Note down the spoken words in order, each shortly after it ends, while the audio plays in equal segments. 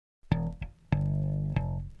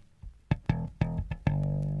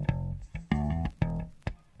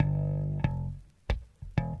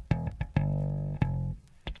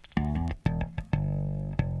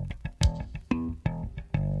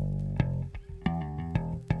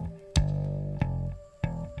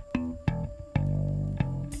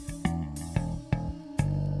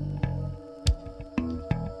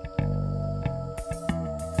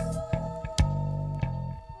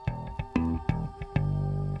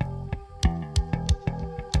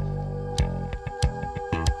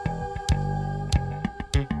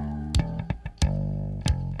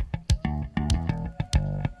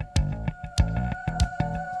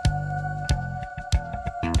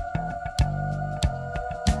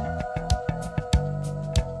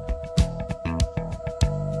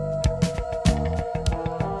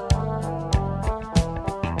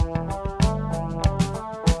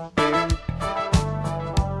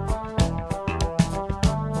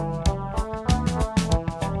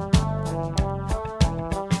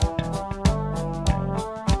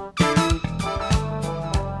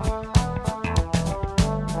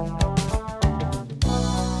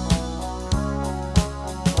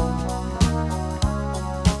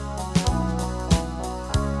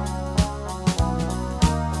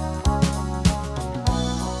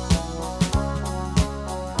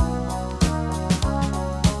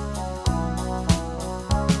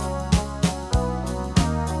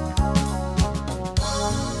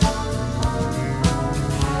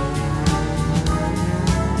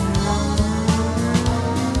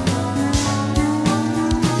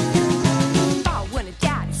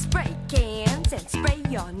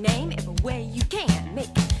way you can make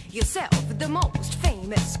yourself the most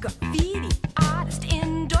famous graffiti artist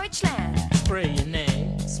in Deutschland. Spray your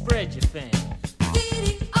name, spread your fame.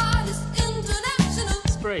 Graffiti artist international.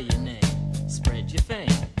 Spray your name, spread your fame.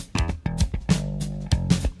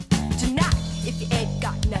 Tonight, if you ain't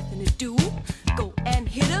got nothing to do, go and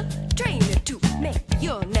hit a train or two. Make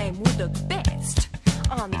your name would look best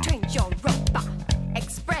on the trains you're rode by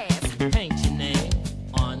express. Paint your name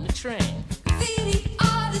on the train. Graffiti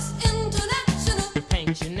artist international.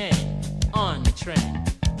 Paint your name on the train.